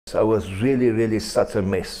I was really, really such a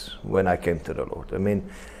mess when I came to the Lord. I mean,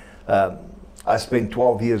 I spent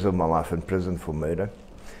 12 years of my life in prison for murder.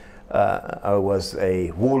 I was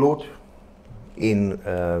a warlord in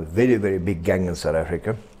a very, very big gang in South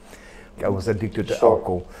Africa. I was addicted to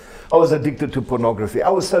alcohol. I was addicted to pornography. I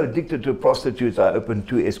was so addicted to prostitutes, I opened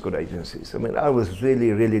 2 escort agencies. I mean, I was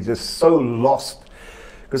really, really just so lost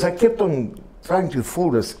because I kept on trying to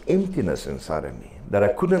fill this emptiness inside of me that I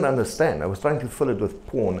couldn't understand. I was trying to fill it with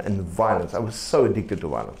porn and violence. I was so addicted to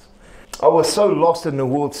violence. I was so lost in the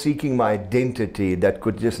world seeking my identity that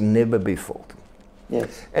could just never be filled.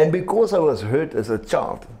 Yes. And because I was hurt as a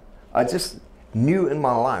child, I just knew in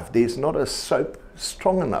my life there's not a soap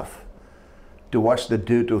strong enough to wash the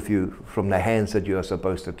dirt off you from the hands that you are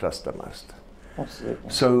supposed to trust the most. Absolutely.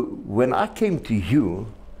 So when I came to you,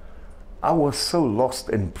 I was so lost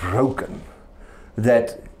and broken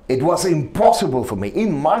that it was impossible for me.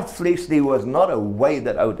 In my flesh, there was not a way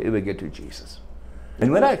that I would ever get to Jesus.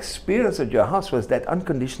 And when I experienced at your house was that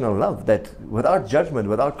unconditional love, that without judgment,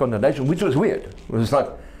 without condemnation, which was weird. It was like,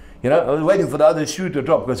 you know, I was waiting for the other shoe to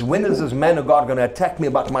drop, because when is this man of God going to attack me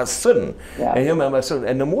about my sin? Yeah. And, you know, my sin?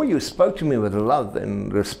 And the more you spoke to me with love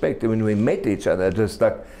and respect, and when we met each other, it was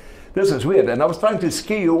like, this is weird. And I was trying to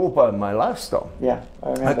scare you off by my lifestyle. Yeah,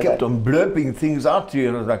 I kept on blurping things out to you,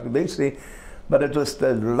 and I was like, eventually, but it was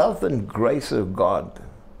the love and grace of God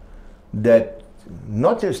that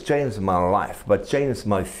not just changed my life, but changed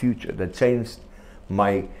my future, that changed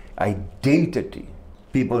my identity.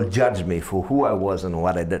 People judged me for who I was and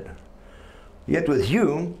what I did. Yet with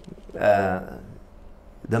you, the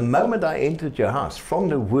moment I entered your house, from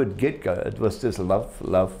the word get-go, it was just love,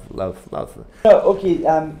 love, love, love. Okay,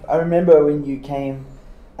 I remember when you came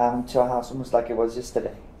to our house almost like it was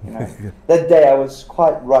yesterday. You know, that day I was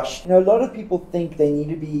quite rushed. You know, a lot of people think they need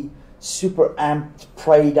to be super amped,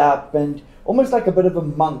 prayed up, and almost like a bit of a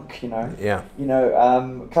monk. You know, yeah. You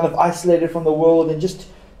know, kind of isolated from the world and just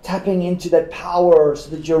tapping into that power so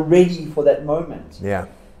that you're ready for that moment. Yeah.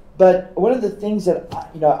 But one of the things that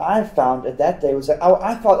I found at that day was that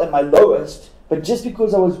I felt at my lowest, but just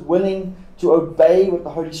because I was willing to obey what the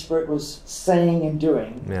Holy Spirit was saying and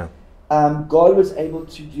doing, yeah. God was able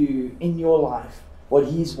to do in your life what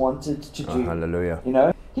He's wanted to do. Hallelujah. You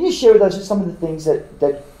know, can you share with us just some of the things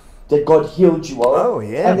that God healed you of? Oh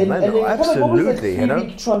yeah, and then absolutely. What was that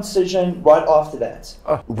 3-week transition right after that?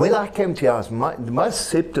 When I came to your house, my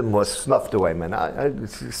septum was snuffed away, man.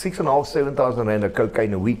 6,500, 7,000 rand of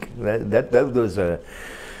cocaine a week.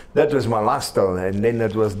 That was my lifestyle, and then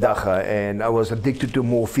it was dagga, and I was addicted to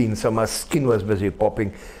morphine, so my skin was busy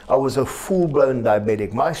popping. I was a full-blown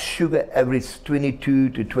diabetic. My sugar averaged 22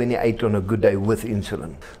 to 28 on a good day with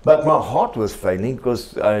insulin. But my heart was failing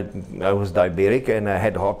because I was diabetic and I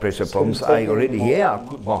had heart pressure problems. My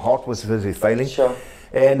heart was busy failing. Sure.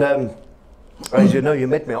 And as you know, you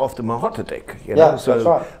met me after my heart attack. You know? So that's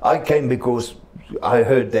right. I came because I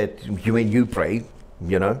heard that when you pray,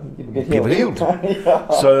 you know, people healed. Yeah.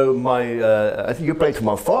 So I think you prayed for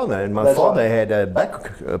my father, and my father had a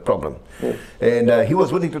back problem. Yes. And he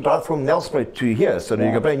was willing to drive from Nelspruit to here, so that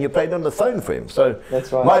you could pray, and you prayed on the phone for him. So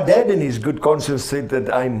that's right. My dad in his good conscience said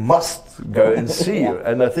that I must go and see you,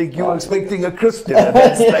 and I think you were expecting a Christian at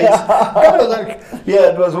that stage.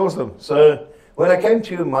 It was awesome. So when I came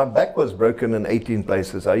to you, my back was broken in 18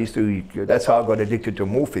 places. That's how I got addicted to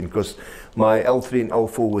morphine, because my L3 and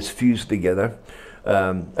L4 was fused together.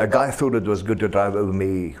 A guy thought it was good to drive over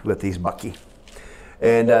me with his bakkie.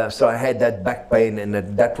 And so I had that back pain, and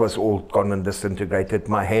that was all gone and disintegrated.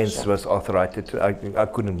 My hands was arthritic. I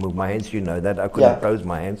couldn't move my hands, you know that. I couldn't close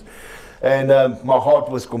my hands. And my heart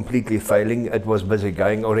was completely failing. It was busy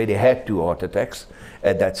going. Already had 2 heart attacks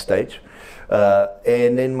at that stage.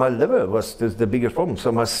 And then my liver was the biggest problem.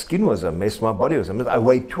 So my skin was a mess. My body was a mess. I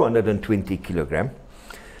weighed 220 kilograms.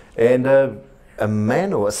 And a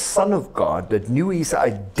man or a son of God that knew his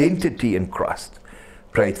identity in Christ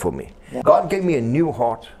prayed for me. Yeah. God gave me a new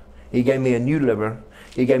heart. He gave me a new liver.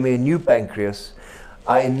 He gave me a new pancreas.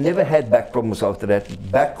 I never had back problems after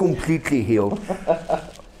that. Back completely healed.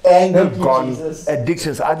 Anger gone. Jesus.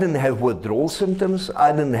 Addictions. I didn't have withdrawal symptoms.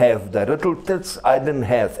 I didn't have the little tits. I didn't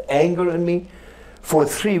have anger in me. For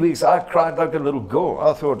 3 weeks, I cried like a little girl.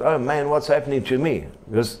 I thought, oh man, what's happening to me?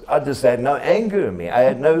 Because I just had no anger in me. I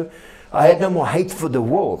had no more hate for the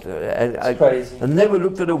world. Crazy. I never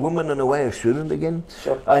looked at a woman in a way I shouldn't again.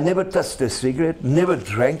 Sure. I never touched a cigarette, never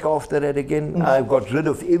drank after that again. I got rid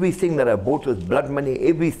of everything that I bought with blood money,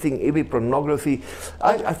 everything, every pornography.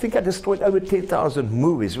 I think I destroyed over 10,000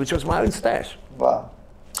 movies, which was my own stash. Wow.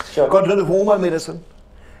 Sure. Got rid of all my medicine.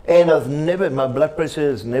 And my blood pressure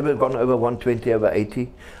has never gone over 120 over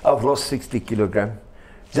 80. I've lost 60 kilograms.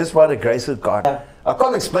 Just by the grace of God. Yeah. I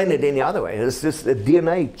can't explain it any other way. It's just a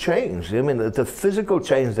DNA change. I mean, the physical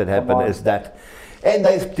change that happened is that. And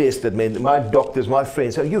they've tested me, my doctors, my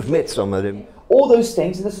friends. So you've met some of them. All those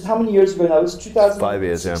things, and this is how many years ago now? It was 2016. 5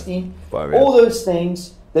 years, yeah. 5 years. All those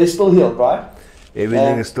things, they're still healed, right?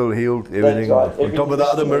 Everything is still healed. Everything right. on top of the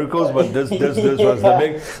other miracles, but this was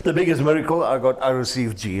the biggest miracle. I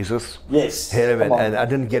received Jesus. Yes. And I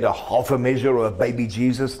didn't get a half a measure or a baby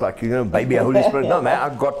Jesus, like, you know, baby Holy Spirit. No, man,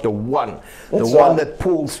 I got the one. The one that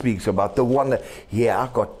Paul speaks about. The one that, I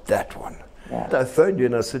got that one. Yeah. I phoned you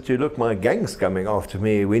and I said to you, look, my gang's coming after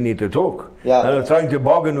me. We need to talk. Yeah. And I'm trying to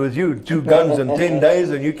bargain with you. 2 guns in 10 days.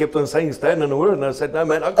 And you kept on saying, stand in the word. And I said, no,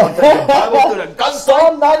 man, I can't take the Bible to the gun.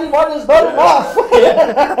 Psalm 91 is not enough.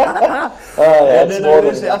 And then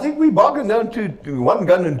I think we bargained down to 1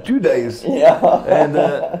 gun in 2 days. Yeah. And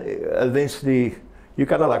eventually, you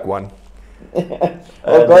kind of like won.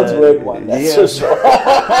 Well, God's word won. That's for sure.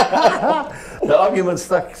 The argument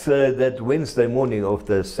stuck that Wednesday morning of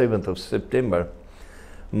the 7th of September,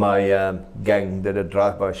 my gang did a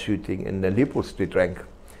drive-by shooting in the Leopold Street rank,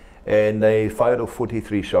 and they fired off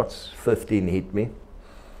 43 shots. 15 hit me,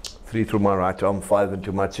 3 through my right arm, 5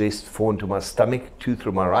 into my chest, 4 into my stomach, 2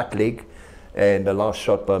 through my right leg, and the last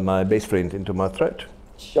shot by my best friend into my throat.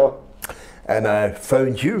 Sure. And I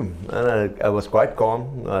phoned you, and I was quite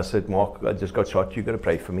calm. I said, Mark, I just got shot, you got to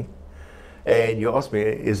pray for me. And you asked me,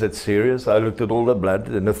 is it serious? I looked at all the blood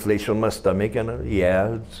and the flesh on my stomach, and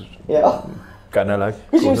it's kind of like...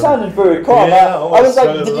 Because you sounded very calm. Yeah, I was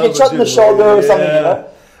like, did you get shot in the shoulder or something, you know?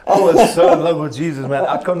 I was so in love with Jesus, man.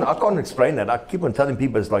 I can't explain it. I keep on telling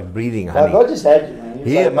people it's like breathing honey. God just had you, man.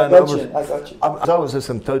 Yeah, like, man. I got you. I was just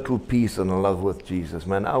in total peace and in love with Jesus,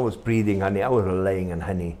 man. I was breathing honey. I was laying in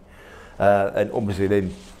honey. And obviously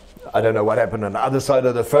then, I don't know what happened on the other side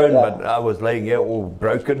of the phone, but I was laying here all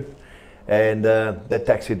broken. And the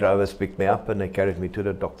taxi drivers picked me up and they carried me to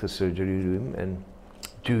the doctor's surgery room, and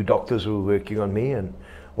 2 doctors were working on me, and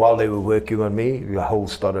while they were working on me, the hole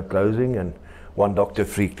started closing, and 1 doctor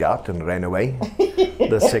freaked out and ran away.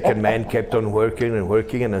 The second man kept on working,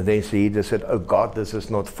 and eventually he just said, oh God, this is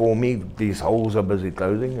not for me, these holes are busy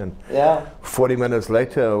closing. And 40 minutes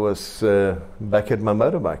later I was back at my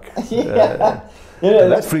motorbike.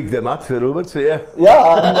 That freaked them out a little bit, so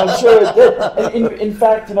I'm sure it did. In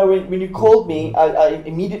fact, you know, when you called me, I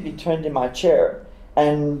immediately turned in my chair,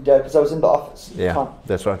 and because I was in the office.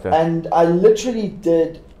 That's right. And I literally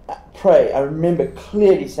did pray. I remember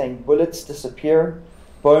clearly saying, bullets disappear,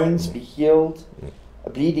 bones be healed,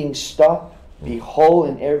 bleeding stop, be whole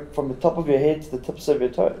in air from the top of your head to the tips of your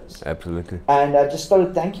toes. Absolutely. And I just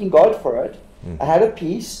started thanking God for it. I had a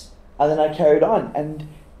peace, and then I carried on. And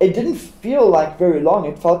it didn't feel like very long.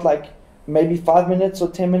 It felt like maybe 5 minutes or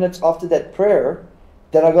 10 minutes after that prayer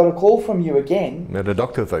that I got a call from you again. Now the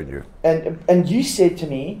doctor phoned you. And you said to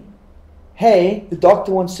me, hey, the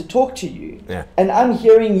doctor wants to talk to you. Yeah. And I'm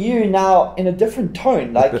hearing you now in a different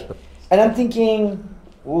tone. Like, and I'm thinking,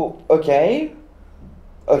 well, okay,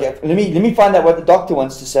 let me find out what the doctor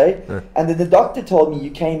wants to say. And then the doctor told me you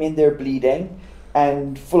came in there bleeding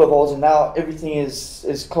and full of holes, and now everything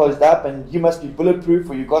is closed up, and you must be bulletproof,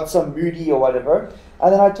 or you got some moody or whatever.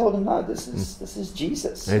 And then I told him, no, this is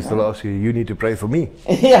Jesus. And he'll ask you, you need to pray for me.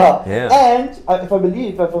 And if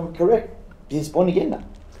I'm correct, he's born again now.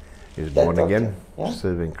 He's born again,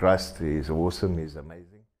 serving Christ. He's awesome. He's amazing.